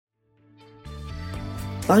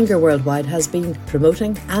Bangor Worldwide has been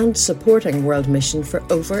promoting and supporting World Mission for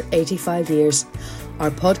over 85 years. Our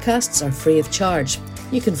podcasts are free of charge.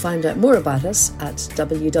 You can find out more about us at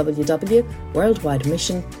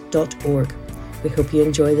www.worldwidemission.org. We hope you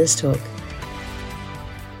enjoy this talk.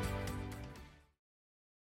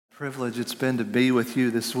 Privilege it's been to be with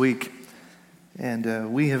you this week.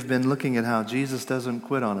 And we have been looking at how Jesus doesn't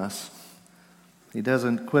quit on us. He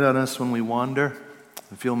doesn't quit on us when we wander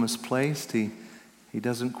and feel misplaced. He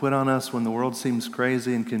doesn't quit on us when the world seems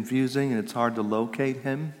crazy and confusing and it's hard to locate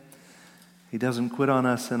Him. He doesn't quit on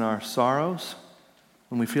us in our sorrows,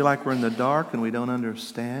 when we feel like we're in the dark and we don't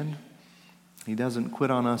understand. He doesn't quit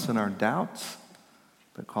on us in our doubts,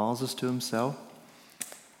 but calls us to Himself.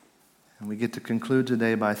 And we get to conclude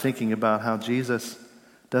today by thinking about how Jesus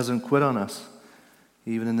doesn't quit on us,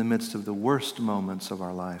 even in the midst of the worst moments of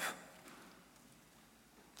our life,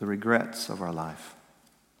 the regrets of our life.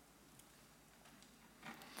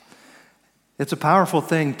 It's a powerful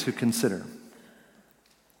thing to consider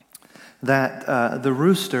that the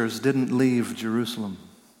roosters didn't leave Jerusalem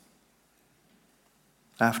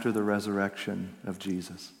after the resurrection of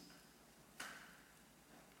Jesus.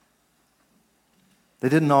 They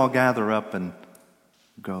didn't all gather up and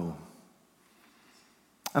go.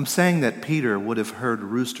 I'm saying that Peter would have heard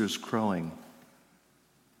roosters crowing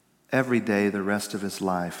every day the rest of his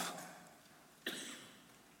life.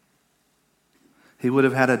 He would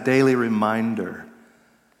have had a daily reminder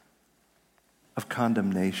of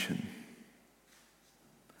condemnation,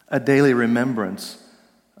 a daily remembrance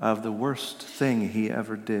of the worst thing he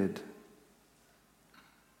ever did.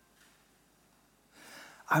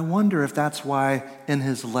 I wonder if that's why in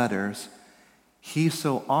his letters he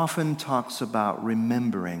so often talks about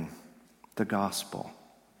remembering the gospel.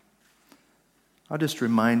 I'll just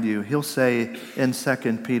remind you, he'll say in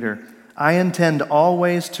 2 Peter, I intend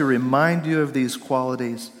always to remind you of these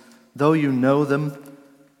qualities, though you know them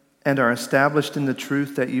and are established in the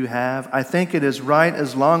truth that you have. I think it is right,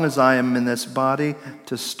 as long as I am in this body,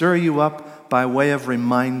 to stir you up by way of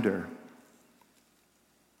reminder.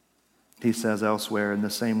 He says elsewhere in the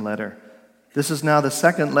same letter, this is now the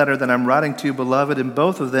second letter that I'm writing to you, beloved. In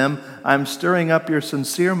both of them, I'm stirring up your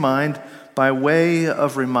sincere mind by way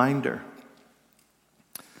of reminder.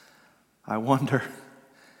 I wonder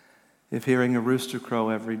if hearing a rooster crow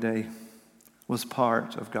every day was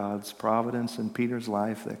part of God's providence in Peter's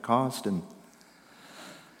life that caused him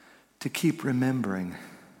to keep remembering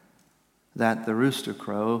that the rooster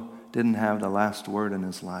crow didn't have the last word in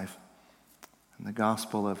his life. And the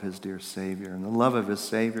gospel of his dear Savior and the love of his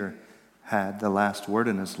Savior had the last word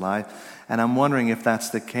in his life. And I'm wondering if that's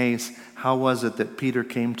the case, how was it that Peter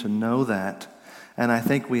came to know that? And I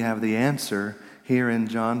think we have the answer here in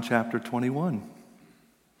John chapter 21.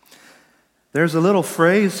 There's a little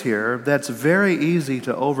phrase here that's very easy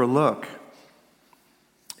to overlook.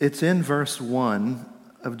 It's in verse 1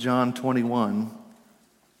 of John 21.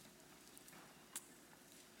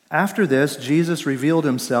 After this, Jesus revealed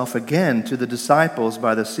himself again to the disciples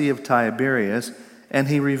by the Sea of Tiberias, and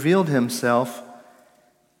he revealed himself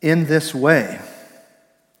in this way.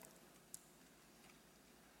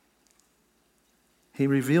 He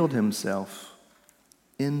revealed himself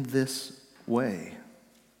in this way.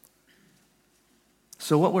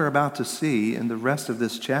 So what we're about to see in the rest of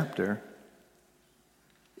this chapter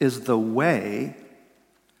is the way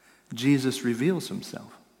Jesus reveals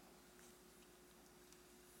himself.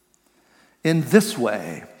 In this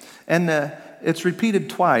way. And it's repeated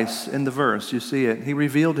twice in the verse. You see it. He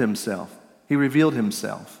revealed himself. He revealed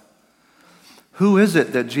himself. Who is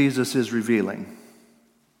it that Jesus is revealing?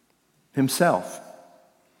 Himself.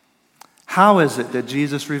 How is it that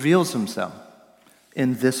Jesus reveals himself?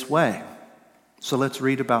 In this way. So let's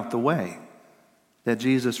read about the way that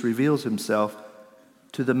Jesus reveals himself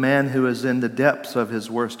to the man who is in the depths of his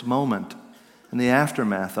worst moment and the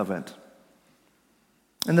aftermath of it.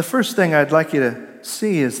 And the first thing I'd like you to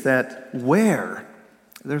see is that where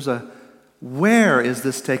is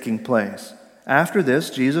this taking place? After this,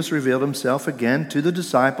 Jesus revealed himself again to the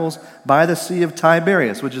disciples by the Sea of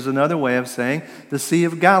Tiberias, which is another way of saying the Sea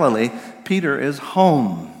of Galilee. Peter is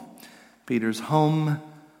home. Peter's home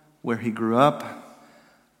where he grew up,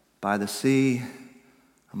 by the sea,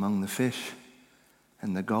 among the fish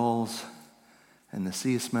and the gulls and the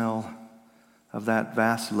sea smell of that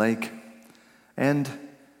vast lake. And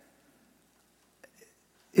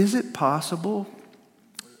is it possible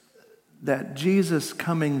that Jesus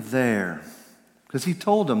coming there, because he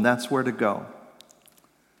told them that's where to go,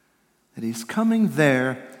 that he's coming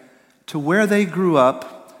there to where they grew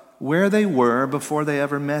up, where they were before they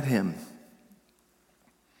ever met him?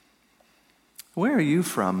 Where are you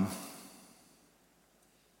from?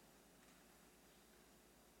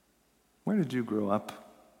 Where did you grow up?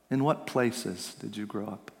 In what places did you grow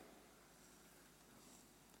up?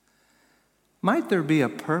 Might there be a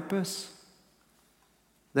purpose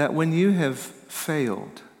that when you have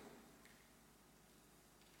failed,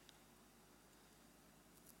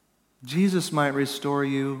 Jesus might restore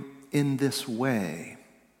you in this way?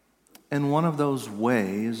 And one of those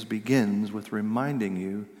ways begins with reminding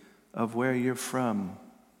you of where you're from,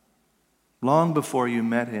 long before you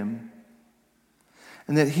met him,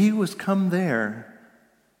 and that he was come there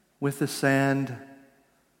with the sand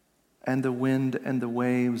and the wind and the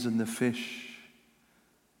waves and the fish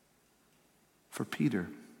for Peter.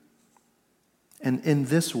 And in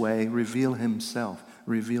this way, reveal himself.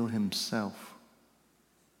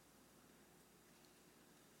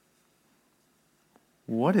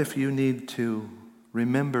 What if you need to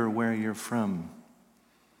remember where you're from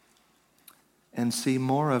and see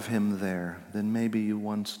more of him there than maybe you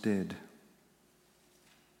once did?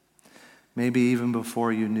 Maybe even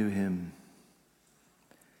before you knew him,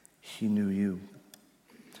 he knew you.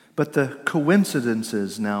 But the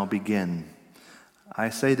coincidences now begin. I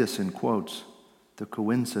say this in quotes, the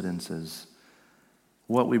coincidences.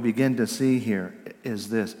 What we begin to see here is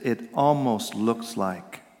this. It almost looks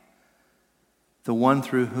like the one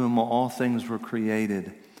through whom all things were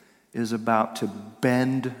created is about to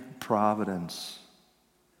bend providence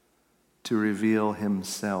to reveal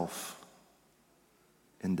himself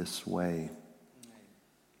in this way.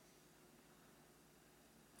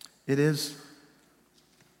 It is,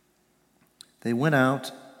 they went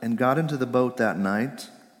out and got into the boat that night,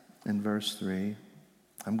 in verse 3.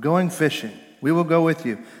 I'm going fishing. We will go with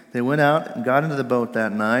you. They went out and got into the boat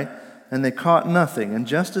that night, and they caught nothing. And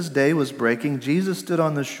just as day was breaking, Jesus stood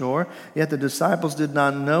on the shore, yet the disciples did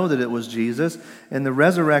not know that it was Jesus. And the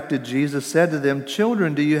resurrected Jesus said to them,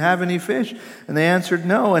 "Children, do you have any fish?" And they answered,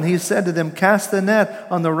 "No." And he said to them, "Cast the net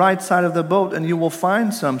on the right side of the boat, and you will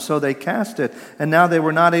find some." So they cast it. And now they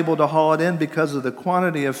were not able to haul it in because of the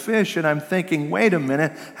quantity of fish. And I'm thinking, wait a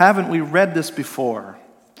minute, haven't we read this before?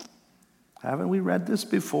 Haven't we read this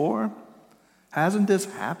before? Hasn't this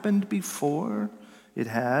happened before? It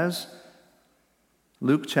has.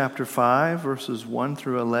 Luke chapter 5, verses 1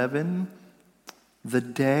 through 11. The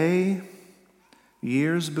day,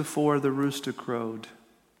 years before the rooster crowed,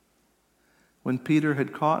 when Peter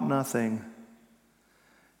had caught nothing,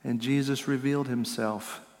 and Jesus revealed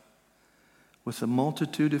himself with a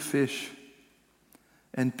multitude of fish,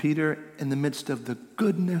 and Peter, in the midst of the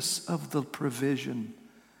goodness of the provision,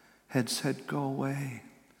 had said, "Go away,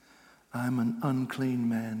 I'm an unclean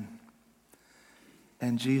man."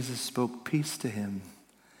 And Jesus spoke peace to him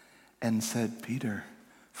and said, "Peter,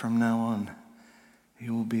 from now on,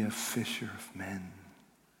 you will be a fisher of men."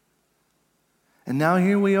 And now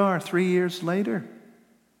here we are 3 years later.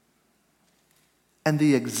 And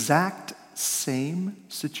the exact same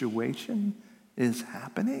situation is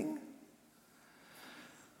happening.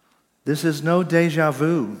 This is no déjà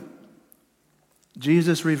vu.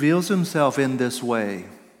 Jesus reveals himself in this way.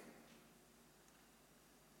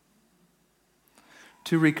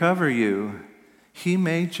 To recover you, he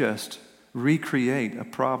may just recreate a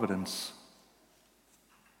providence.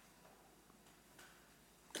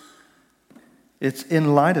 It's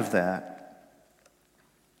in light of that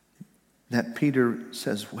Peter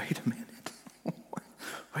says, wait a minute.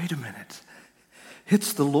 Wait a minute.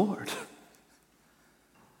 It's the Lord.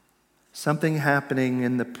 Something happening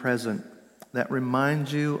in the present that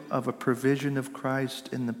reminds you of a provision of Christ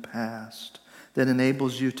in the past that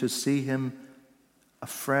enables you to see him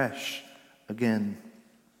afresh again.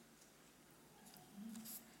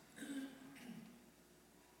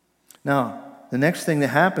 Now, the next thing that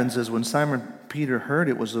happens is when Simon Peter heard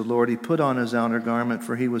it was the Lord, he put on his outer garment,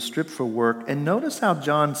 for he was stripped for work. And notice how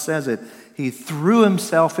John says it. He threw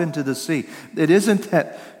himself into the sea. It isn't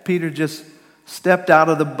that Peter just stepped out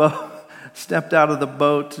of the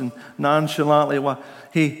boat and nonchalantly,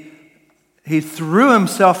 he threw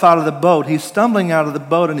himself out of the boat. He's stumbling out of the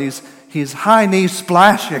boat, and he's high knee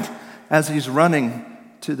splashing as he's running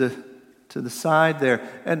to the side there.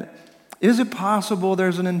 And is it possible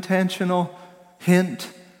there's an intentional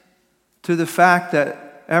hint to the fact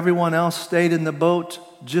that everyone else stayed in the boat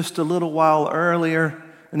just a little while earlier,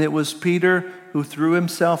 and it was Peter who threw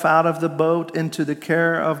himself out of the boat into the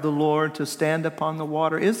care of the Lord to stand upon the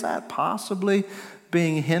water? Is that possibly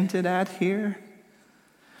being hinted at here?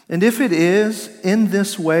 And if it is in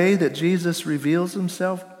this way that Jesus reveals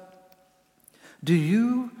himself, do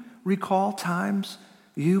you recall times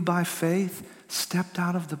you by faith stepped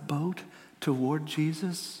out of the boat toward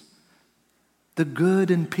Jesus? The good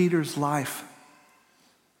in Peter's life.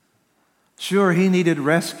 Sure, he needed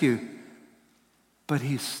rescue, but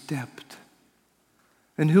he stepped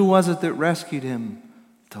And who was it that rescued him?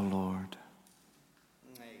 The Lord.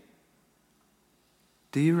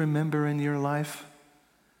 Do you remember in your life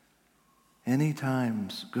any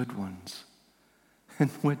times, good ones, in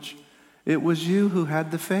which it was you who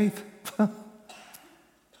had the faith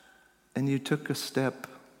and you took a step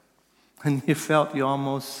and you felt you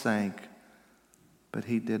almost sank, but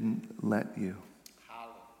he didn't let you?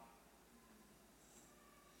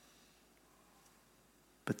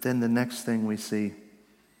 But then the next thing we see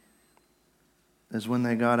is when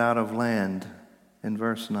they got out of land, in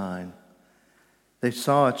verse 9, they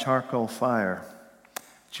saw a charcoal fire.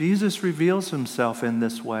 Jesus reveals himself in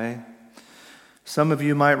this way. Some of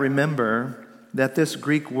you might remember that this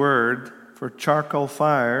Greek word for charcoal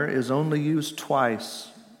fire is only used twice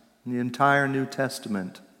in the entire New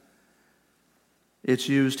Testament. It's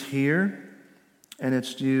used here, and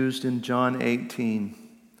it's used in John 18,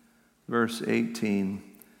 verse 18,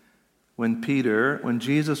 when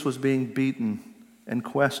Jesus was being beaten and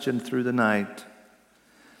questioned through the night,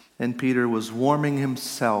 and Peter was warming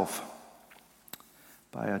himself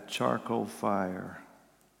by a charcoal fire.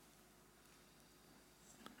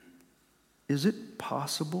 Is it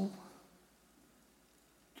possible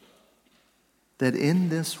that in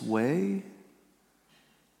this way,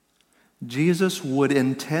 Jesus would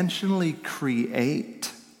intentionally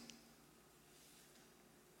create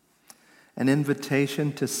an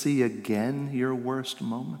invitation to see again your worst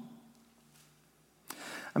moment?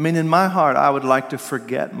 I mean, in my heart, I would like to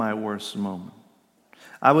forget my worst moment.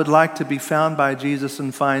 I would like to be found by Jesus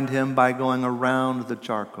and find him by going around the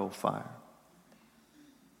charcoal fire.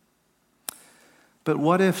 But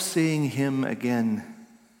what if seeing him again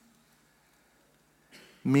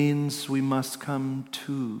means we must come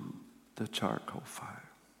to the charcoal fire?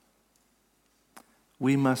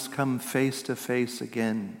 We must come face to face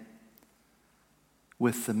again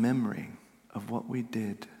with the memory of what we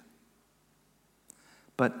did.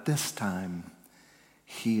 But this time,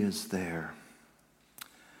 he is there.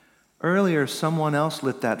 Earlier, someone else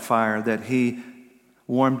lit that fire that he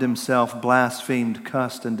warmed himself, blasphemed,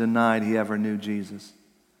 cussed, and denied he ever knew Jesus.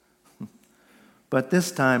 But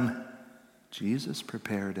this time, Jesus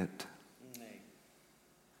prepared it.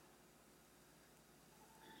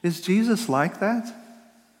 Is Jesus like that?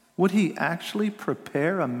 Would he actually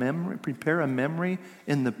prepare a memory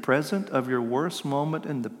in the present of your worst moment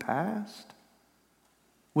in the past?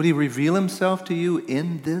 Would he reveal himself to you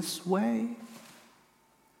in this way?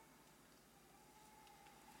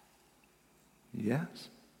 Yes.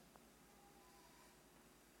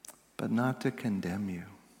 But not to condemn you.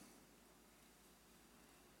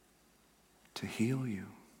 To heal you.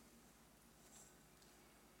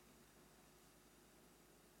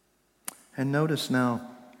 And notice now,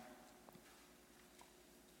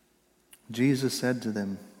 Jesus said to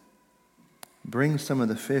them, "Bring some of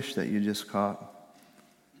the fish that you just caught."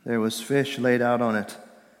 There was fish laid out on it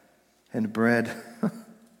and bread.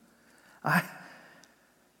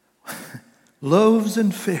 Loaves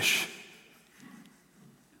and fish.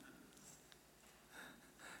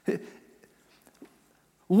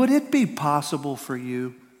 Would it be possible for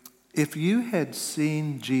you if you had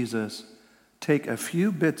seen Jesus take a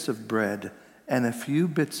few bits of bread and a few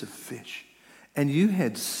bits of fish, and you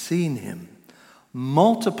had seen him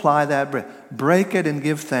multiply that bread, break it and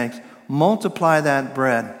give thanks, multiply that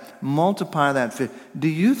bread, multiply that fish? Do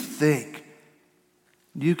you think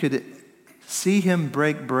you could see him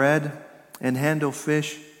break bread and handle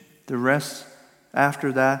fish the rest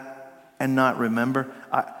after that and not remember?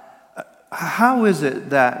 How is it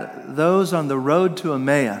that those on the road to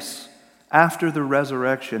Emmaus after the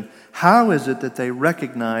resurrection, how is it that they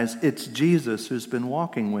recognize it's Jesus who's been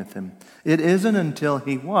walking with him? It isn't until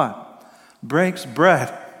he what? Breaks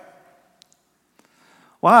bread.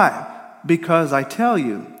 Why? Because I tell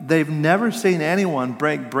you, they've never seen anyone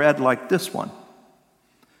break bread like this one.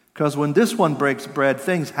 Because when this one breaks bread,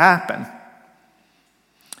 things happen.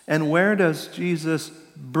 And where does Jesus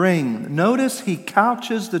bring? Notice he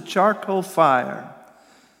couches the charcoal fire.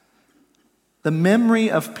 The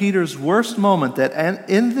memory of Peter's worst moment, that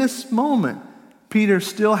in this moment, Peter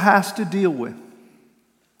still has to deal with.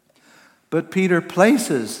 But Peter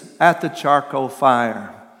places at the charcoal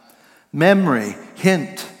fire memory,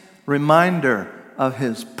 hint, reminder of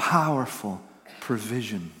his powerful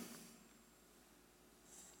provision.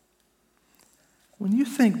 When you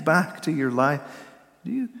think back to your life,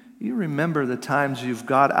 do you remember the times you've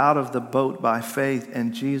got out of the boat by faith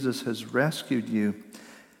and Jesus has rescued you?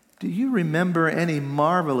 Do you remember any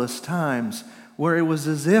marvelous times where it was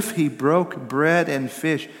as if he broke bread and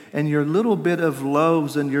fish, and your little bit of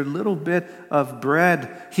loaves and your little bit of bread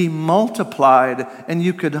he multiplied, and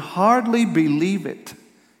you could hardly believe it?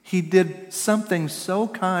 He did something so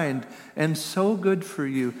kind and so good for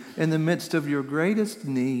you in the midst of your greatest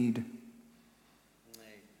need.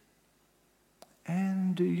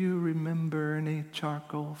 And do you remember any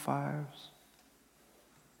charcoal fires?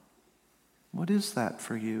 What is that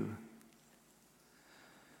for you?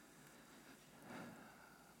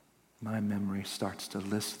 My memory starts to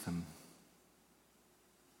list them.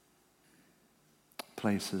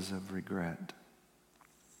 Places of regret.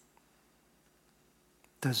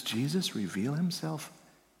 Does Jesus reveal himself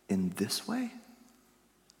in this way?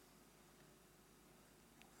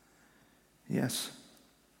 Yes.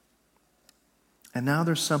 And now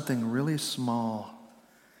there's something really small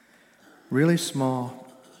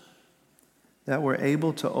that we're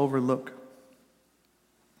able to overlook.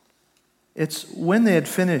 It's when they had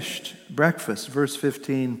finished breakfast, verse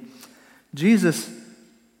 15, Jesus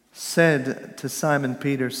said to Simon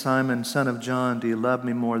Peter, "Simon, son of John, do you love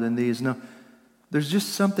me more than these?" No, there's just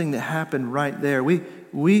something that happened right there. We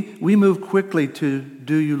move quickly to,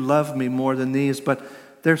 "Do you love me more than these?" But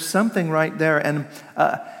there's something right there. And,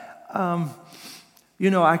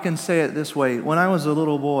 I can say it this way. When I was a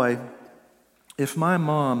little boy, if my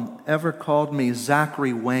mom ever called me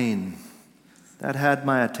Zachary Wayne, that had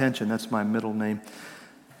my attention. That's my middle name.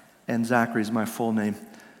 And Zachary's my full name.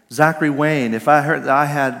 Zachary Wayne, if I heard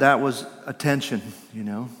that was attention,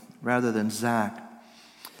 rather than Zach.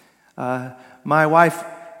 My wife,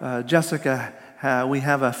 Jessica, we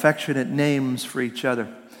have affectionate names for each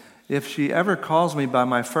other. If she ever calls me by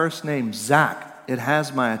my first name, Zach, it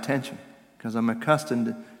has my attention because I'm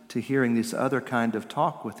accustomed to hearing this other kind of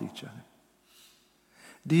talk with each other.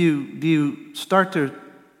 Do you start to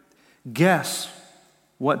guess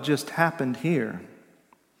what just happened here?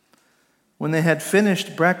 When they had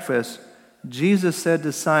finished breakfast, Jesus said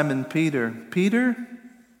to Simon Peter, "Peter,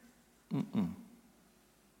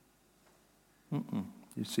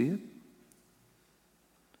 you see it?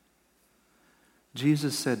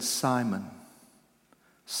 Jesus said, "Simon,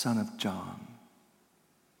 son of John."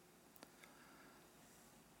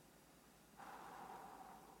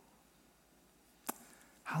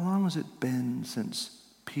 How long has it been since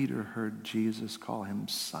Peter heard Jesus call him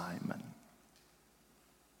Simon?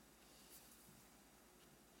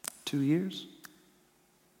 2 years?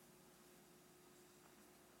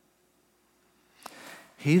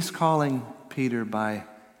 He's calling Peter by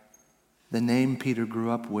the name Peter grew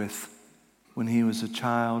up with when he was a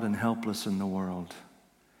child and helpless in the world.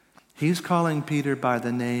 He's calling Peter by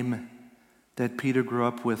the name that Peter grew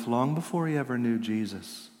up with long before he ever knew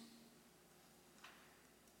Jesus.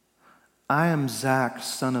 I am Zach,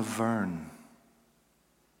 son of Vern,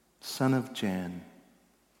 son of Jan.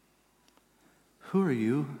 Who are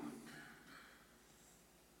you?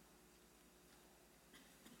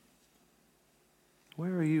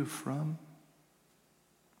 Where are you from?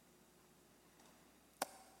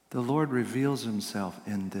 The Lord reveals himself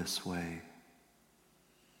in this way.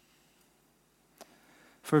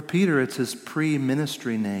 For Peter, it's his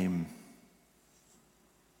pre-ministry name.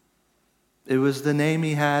 It was the name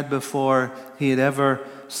he had before he had ever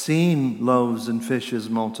seen loaves and fishes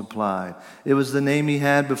multiplied. It was the name he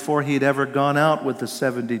had before he had ever gone out with the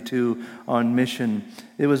 72 on mission.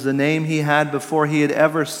 It was the name he had before he had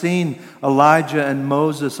ever seen Elijah and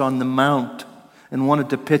Moses on the mount and wanted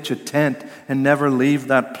to pitch a tent and never leave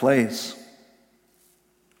that place.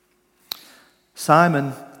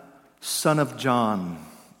 Simon, son of John.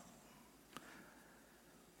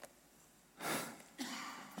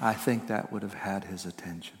 I think that would have had his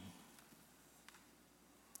attention.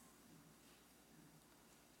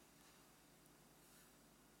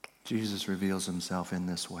 Jesus reveals himself in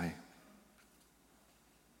this way.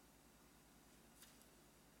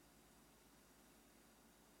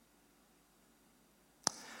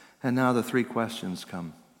 And now the three questions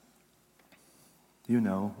come.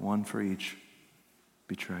 One for each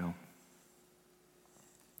betrayal.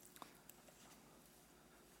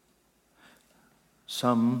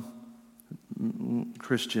 Some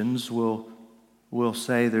Christians will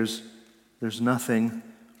say there's nothing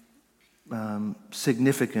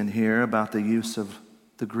significant here about the use of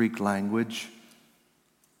the Greek language.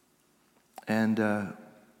 And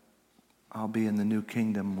I'll be in the new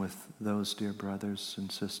kingdom with those dear brothers and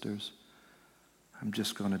sisters. I'm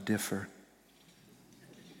just going to differ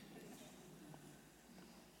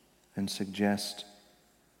and suggest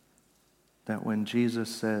that when Jesus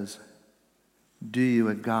says, "Do you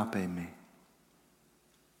agape me?"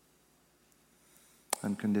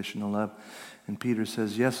 Unconditional love. And Peter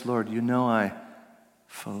says, "Yes, Lord, I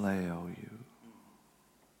phileo you."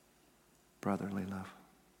 Brotherly love.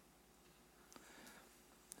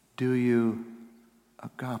 "Do you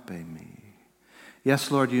agape me?"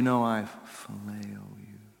 Yes, Lord, you know I phileo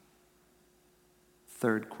you.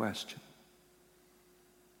 Third question.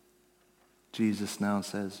 Jesus now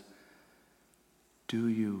says, do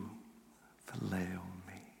you phileo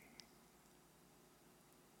me?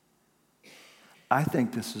 I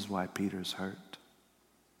think this is why Peter's hurt.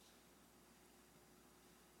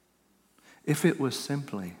 If it was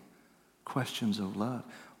simply questions of love,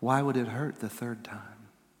 why would it hurt the third time?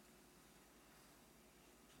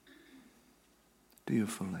 Do you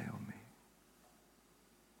phileo me?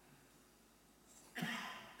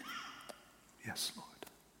 Yes, Lord.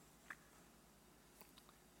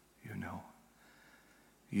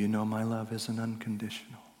 You know my love isn't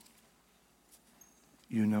unconditional.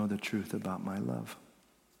 You know the truth about my love,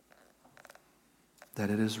 that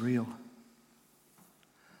it is real,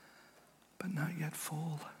 but not yet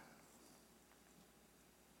full.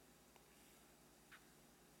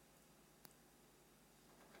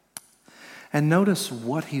 And notice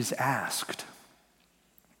what he's asked.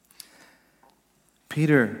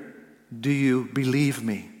 Peter, do you believe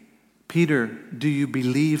me? Peter, do you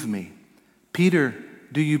believe me? Peter,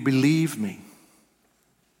 do you believe me?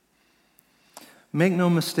 Make no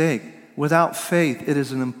mistake, without faith, it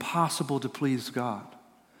is impossible to please God.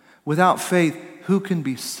 Without faith, who can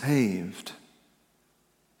be saved?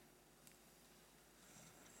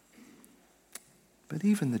 But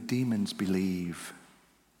even the demons believe,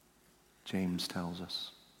 James tells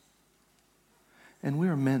us. And we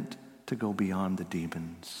are meant to go beyond the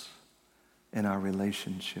demons in our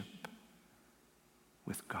relationship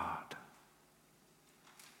with God.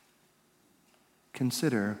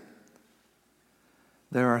 Consider,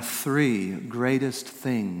 there are three greatest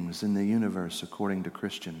things in the universe according to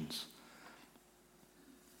Christians.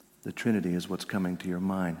 The Trinity is what's coming to your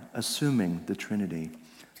mind. Assuming the Trinity,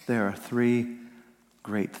 there are three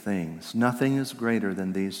great things. Nothing is greater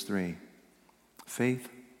than these three: faith,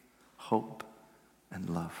 hope, and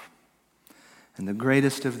love. And the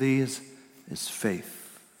greatest of these is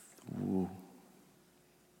faith. Ooh.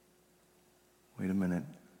 Wait a minute.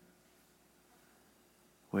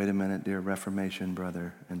 Wait a minute, dear Reformation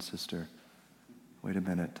brother and sister. Wait a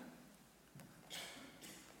minute.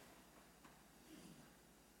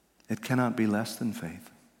 It cannot be less than faith.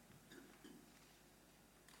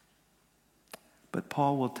 But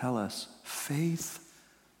Paul will tell us faith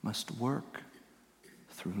must work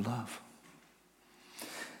through love.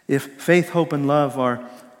 If faith, hope, and love are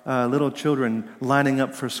little children lining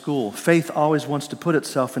up for school, faith always wants to put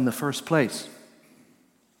itself in the first place.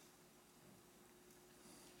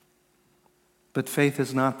 But faith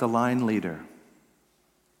is not the line leader.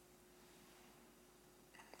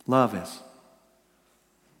 Love is.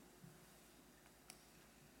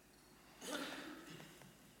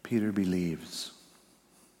 Peter believes.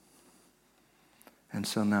 And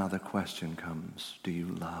so now the question comes, do you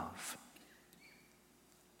love?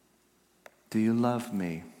 Do you love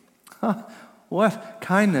me? Huh, what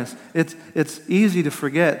kindness. It's easy to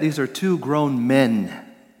forget these are two grown men.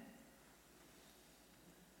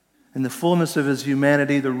 In the fullness of his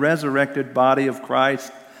humanity, the resurrected body of Christ,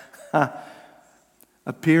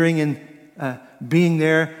 appearing in, being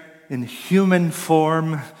there in human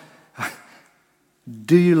form.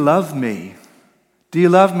 Do you love me? Do you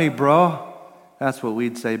love me, bro? That's what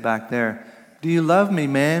we'd say back there. Do you love me,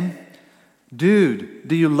 man? Dude,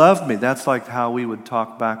 do you love me? That's like how we would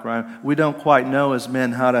talk back, right? We don't quite know as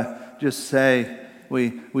men how to just say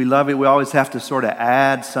we love you. We always have to sort of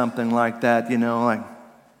add something like that,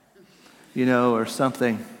 or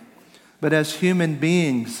something. But as human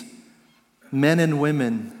beings, men and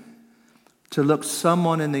women, to look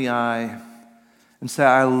someone in the eye and say,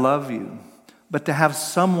 I love you, but to have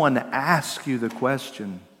someone ask you the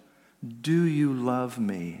question, do you love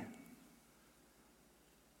me?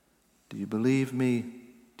 Do you believe me?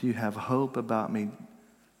 Do you have hope about me?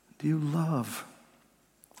 Do you love?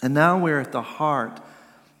 And now we're at the heart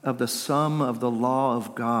of the sum of the law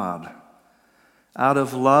of God. Out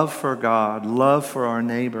of love for God, love for our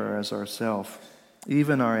neighbor as ourselves,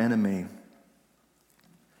 even our enemy.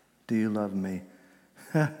 Do you love me?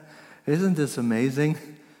 Isn't this amazing?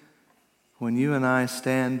 When you and I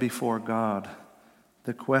stand before God,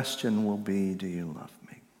 the question will be, do you love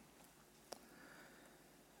me?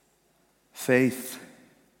 Faith,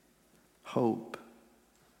 hope,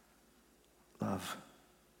 love.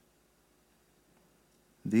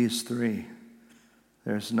 These three,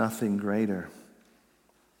 there's nothing greater.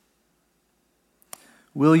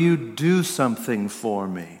 Will you do something for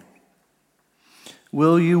me?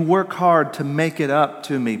 Will you work hard to make it up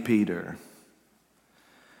to me, Peter?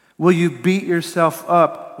 Will you beat yourself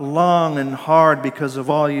up long and hard because of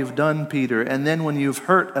all you've done, Peter? And then when you've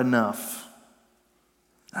hurt enough,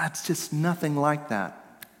 That's just nothing like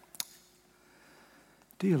that.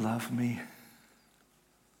 Do you love me?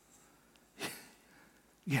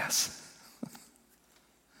 Yes.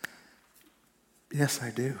 Yes,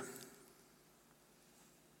 I do.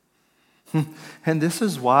 And this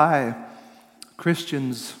is why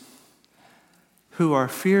Christians who are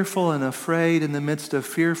fearful and afraid in the midst of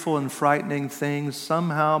fearful and frightening things,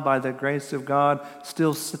 somehow by the grace of God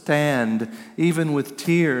still stand, even with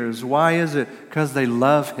tears. Why is it? Because they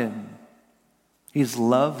love Him. He's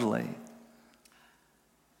lovely.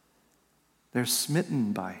 They're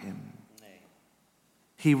smitten by Him.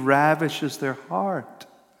 He ravishes their heart.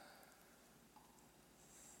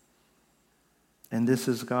 And this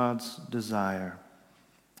is God's desire,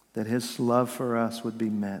 that His love for us would be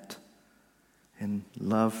met in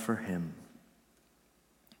love for Him.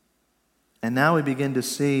 And now we begin to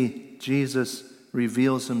see Jesus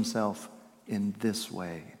reveals Himself in this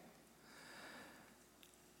way,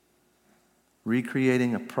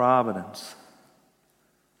 recreating a providence,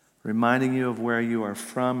 reminding you of where you are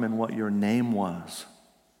from and what your name was,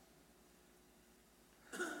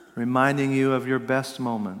 reminding you of your best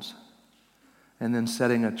moments, and then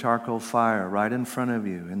setting a charcoal fire right in front of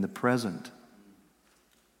you in the present.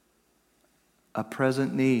 A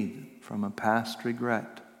present need from a past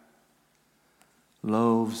regret.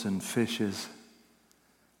 Loaves and fishes,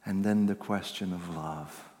 and then the question of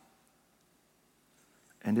love.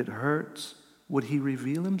 And it hurts. Would He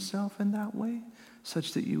reveal Himself in that way,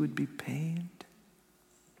 such that you would be pained?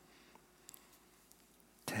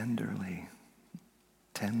 Tenderly,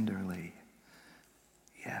 tenderly.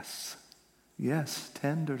 Yes, yes,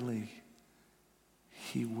 tenderly.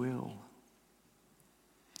 He will.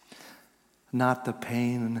 Not the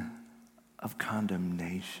pain of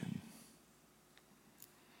condemnation.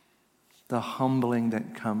 The humbling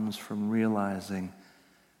that comes from realizing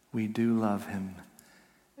we do love Him,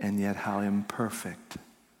 and yet how imperfect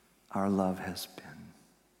our love has been.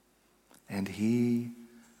 And He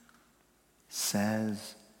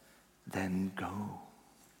says, then go.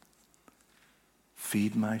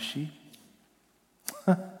 Feed my sheep.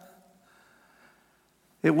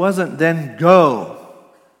 It wasn't then go.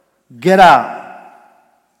 Get out.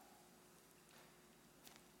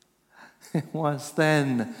 It was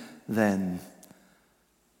then,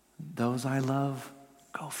 those I love,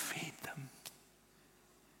 go feed them.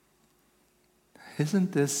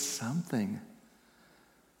 Isn't this something?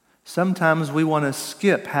 Sometimes we want to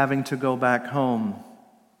skip having to go back home.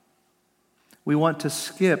 We want to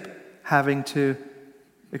skip having to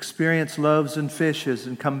experience loaves and fishes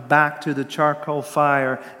and come back to the charcoal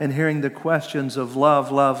fire and hearing the questions of love,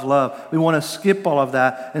 love, love. We want to skip all of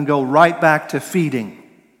that and go right back to feeding,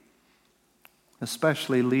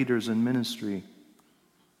 especially leaders in ministry.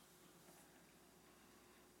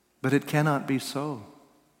 But it cannot be so.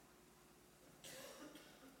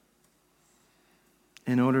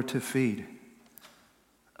 In order to feed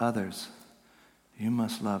others, you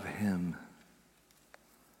must love Him.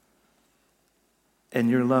 And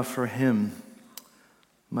your love for Him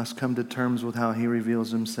must come to terms with how He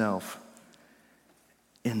reveals Himself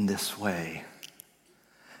in this way.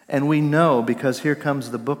 And we know, because here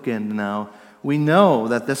comes the bookend now, we know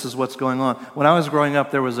that this is what's going on. When I was growing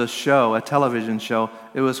up, there was a show, a television show.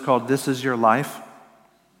 It was called This Is Your Life.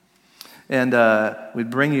 And we'd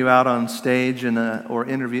bring you out on stage or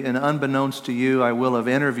interview. And unbeknownst to you, I will have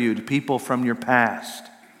interviewed people from your past.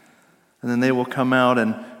 And then they will come out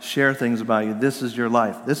and share things about you. This is your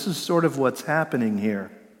life. This is sort of what's happening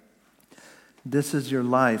here. This is your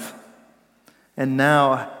life. And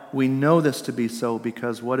now we know this to be so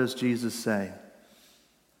because what does Jesus say?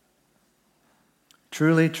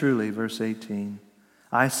 Truly, truly, verse 18,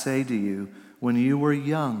 I say to you, when you were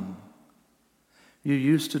young, you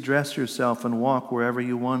used to dress yourself and walk wherever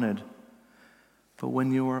you wanted. But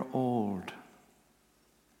when you are old,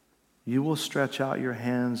 you will stretch out your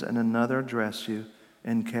hands and another dress you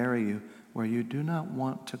and carry you where you do not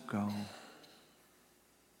want to go.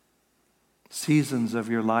 Seasons of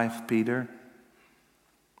your life, Peter,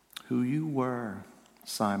 who you were,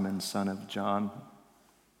 Simon, son of John,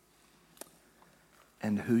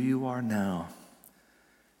 and who you are now,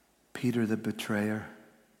 Peter the betrayer,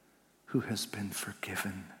 who has been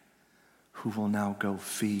forgiven, who will now go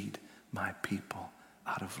feed my people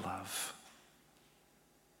out of love.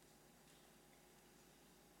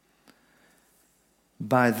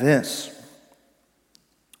 By this,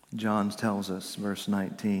 John tells us, verse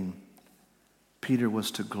 19, Peter was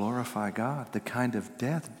to glorify God, the kind of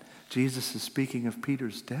death. Jesus is speaking of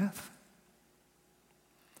Peter's death.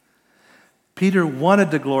 Peter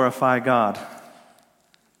wanted to glorify God.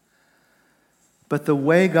 But the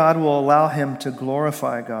way God will allow him to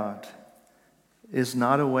glorify God is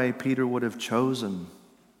not a way Peter would have chosen.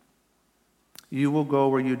 You will go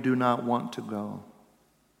where you do not want to go.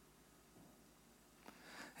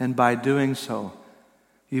 And by doing so,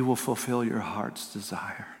 you will fulfill your heart's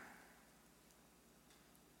desire.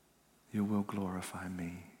 You will glorify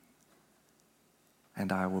me,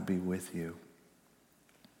 and I will be with you.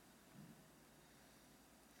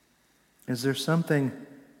 Is there something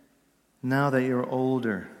now that you're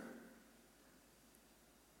older?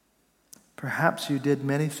 Perhaps you did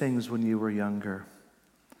many things when you were younger,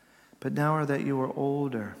 but now that you are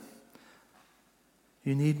older,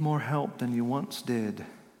 you need more help than you once did.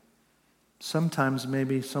 Sometimes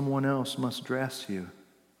maybe someone else must dress you.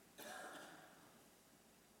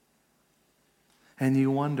 And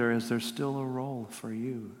you wonder, is there still a role for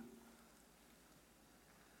you?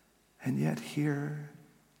 And yet here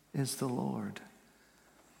is the Lord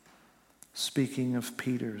speaking of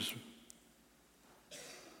Peter's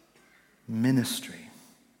ministry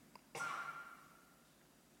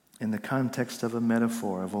in the context of a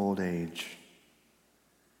metaphor of old age.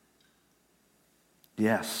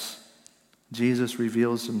 Yes, Jesus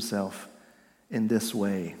reveals himself in this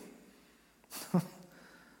way.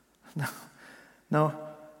 No,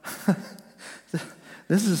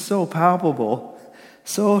 this is so palpable,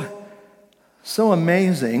 so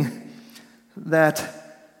amazing that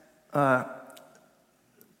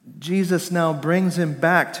Jesus now brings him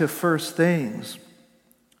back to first things.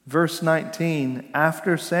 Verse 19,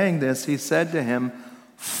 after saying this, he said to him,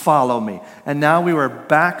 "Follow me." And now we were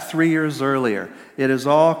back 3 years earlier. It has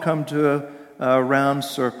all come to a round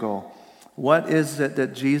circle. What is it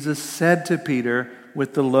that Jesus said to Peter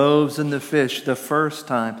with the loaves and the fish the first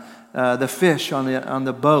time? The fish on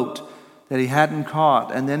the boat that he hadn't caught,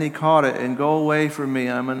 and then he caught it. "And go away from me,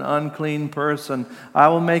 I'm an unclean person. I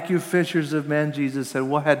will make you fishers of men," Jesus said.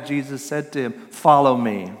 What had Jesus said to him? "Follow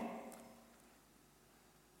me."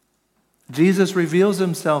 Jesus reveals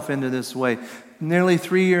himself into this way. Nearly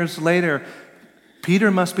 3 years later, Peter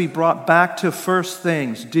must be brought back to first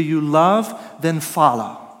things. Do you love? Then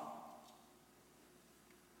follow.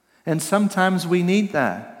 And sometimes we need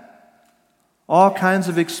that. All kinds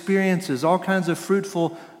of experiences, all kinds of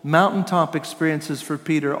fruitful mountaintop experiences for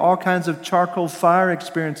Peter, all kinds of charcoal fire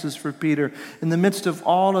experiences for Peter. In the midst of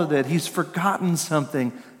all of that, he's forgotten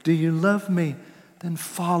something. Do you love me? Then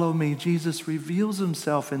follow me. Jesus reveals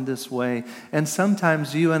himself in this way. And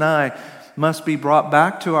sometimes you and I must be brought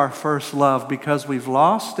back to our first love because we've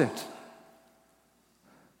lost it.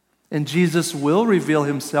 And Jesus will reveal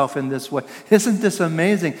himself in this way. Isn't this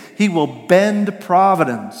amazing? He will bend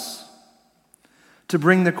providence to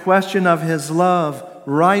bring the question of his love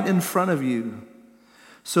right in front of you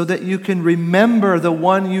so that you can remember the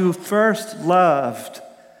one you first loved.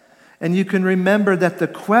 And you can remember that the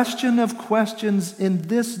question of questions in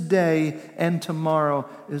this day and tomorrow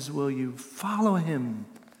is, will you follow him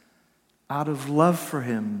out of love for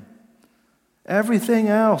him? Everything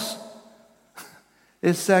else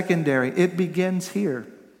is secondary. It begins here.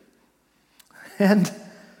 And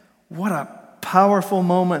what a powerful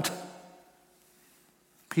moment.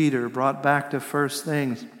 Peter brought back to first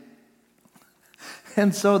things.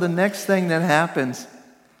 And so the next thing that happens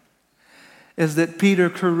is that Peter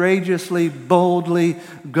courageously, boldly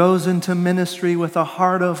goes into ministry with a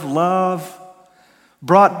heart of love,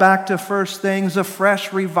 brought back to first things, a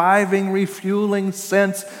fresh, reviving, refueling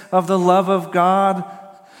sense of the love of God.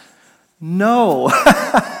 No,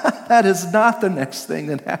 that is not the next thing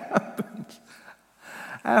that happens.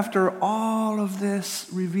 After all of this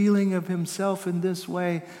revealing of himself in this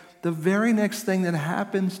way, the very next thing that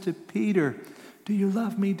happens to Peter, do you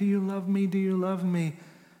love me? Do you love me? Do you love me?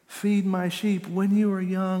 Feed my sheep when you were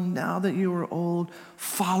young, now that you are old,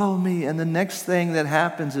 follow me. And the next thing that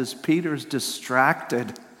happens is Peter's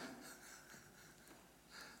distracted.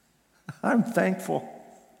 I'm thankful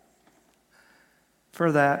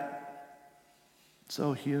for that.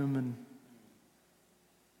 So human.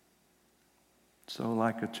 So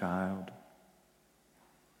like a child.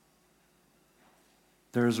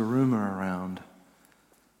 There's a rumor around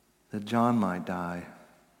that John might die.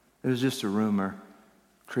 It was just a rumor.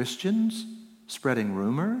 Christians spreading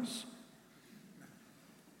rumors?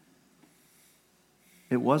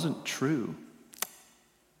 It wasn't true.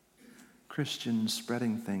 Christians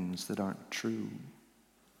spreading things that aren't true.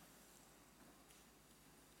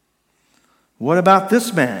 What about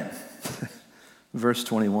this man? Verse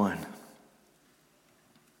 21.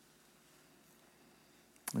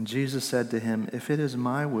 And Jesus said to him, "If it is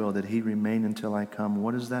my will that he remain until I come,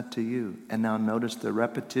 what is that to you?" And now notice the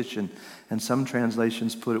repetition, and some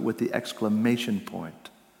translations put it with the exclamation point.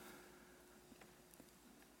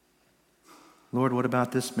 Lord, what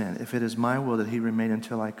about this man? If it is my will that he remain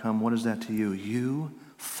until I come, what is that to you? You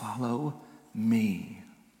follow me.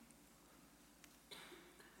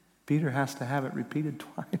 Peter has to have it repeated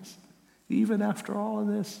twice, even after all of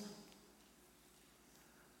this.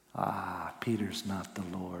 Peter's not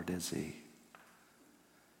the Lord, is he?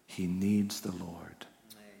 He needs the Lord.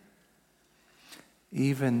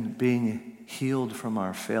 Even being healed from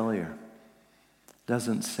our failure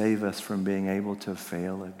doesn't save us from being able to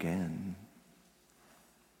fail again.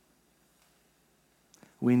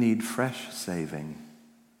 We need fresh saving,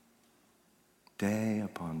 day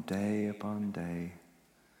upon day upon day.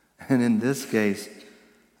 And in this case,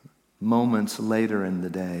 moments later in the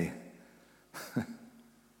day.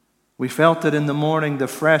 We felt it in the morning, the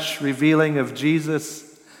fresh revealing of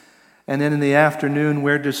Jesus. And then in the afternoon,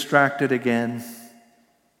 we're distracted again.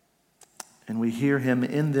 And we hear him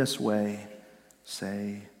in this way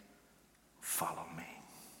say, follow me.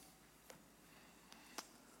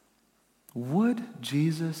 Would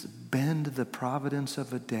Jesus bend the providence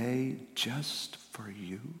of a day just for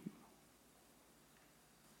you?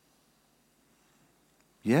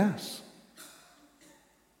 Yes.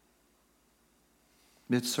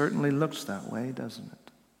 It certainly looks that way, doesn't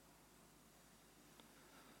it?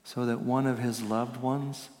 So that one of his loved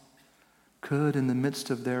ones could, in the midst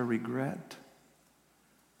of their regret,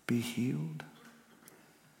 be healed.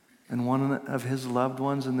 And one of his loved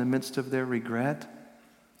ones, in the midst of their regret,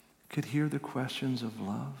 could hear the questions of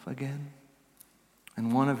love again.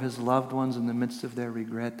 And one of his loved ones, in the midst of their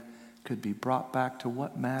regret, could be brought back to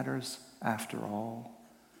what matters after all.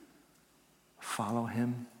 Follow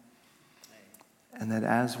him. And that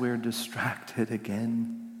as we're distracted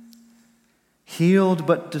again, healed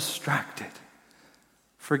but distracted,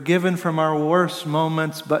 forgiven from our worst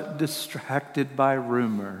moments but distracted by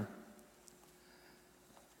rumor,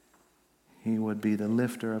 he would be the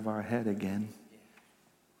lifter of our head again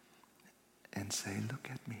and say, look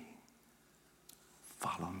at me,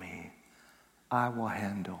 follow me, I will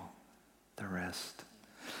handle the rest.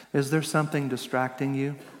 Is there something distracting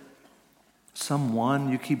you?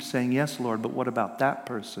 Someone, you keep saying, yes, Lord, but what about that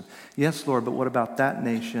person? Yes, Lord, but what about that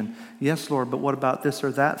nation? Yes, Lord, but what about this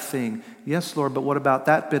or that thing? Yes, Lord, but what about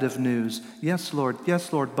that bit of news? Yes, Lord,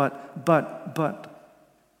 but.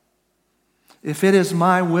 If it is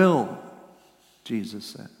my will, Jesus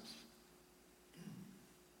says,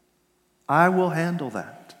 I will handle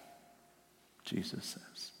that, Jesus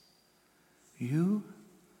says. You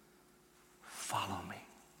follow me.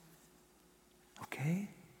 Okay?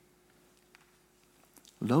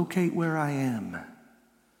 Locate where I am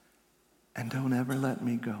and don't ever let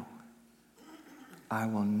me go. I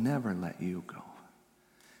will never let you go.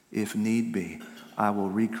 If need be, I will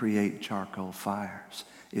recreate charcoal fires.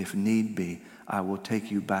 If need be, I will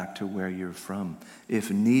take you back to where you're from.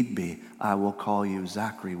 If need be, I will call you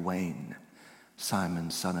Zachary Wayne,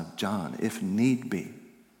 Simon, son of John. If need be,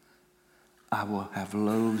 I will have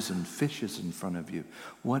loaves and fishes in front of you.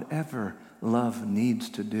 Whatever love needs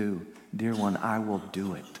to do, dear one, I will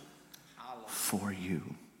do it for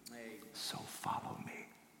you. So follow me.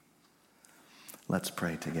 Let's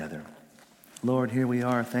pray together. Lord, here we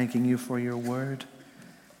are thanking you for your word,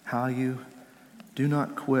 how you do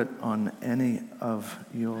not quit on any of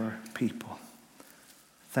your people.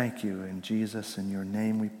 Thank you in Jesus, in your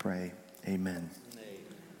name we pray. Amen.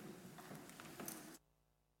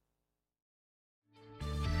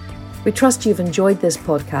 We trust you've enjoyed this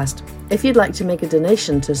podcast. If you'd like to make a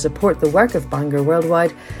donation to support the work of Bangor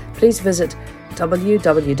Worldwide, please visit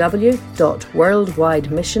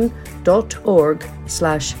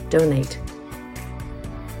www.worldwidemission.org/donate.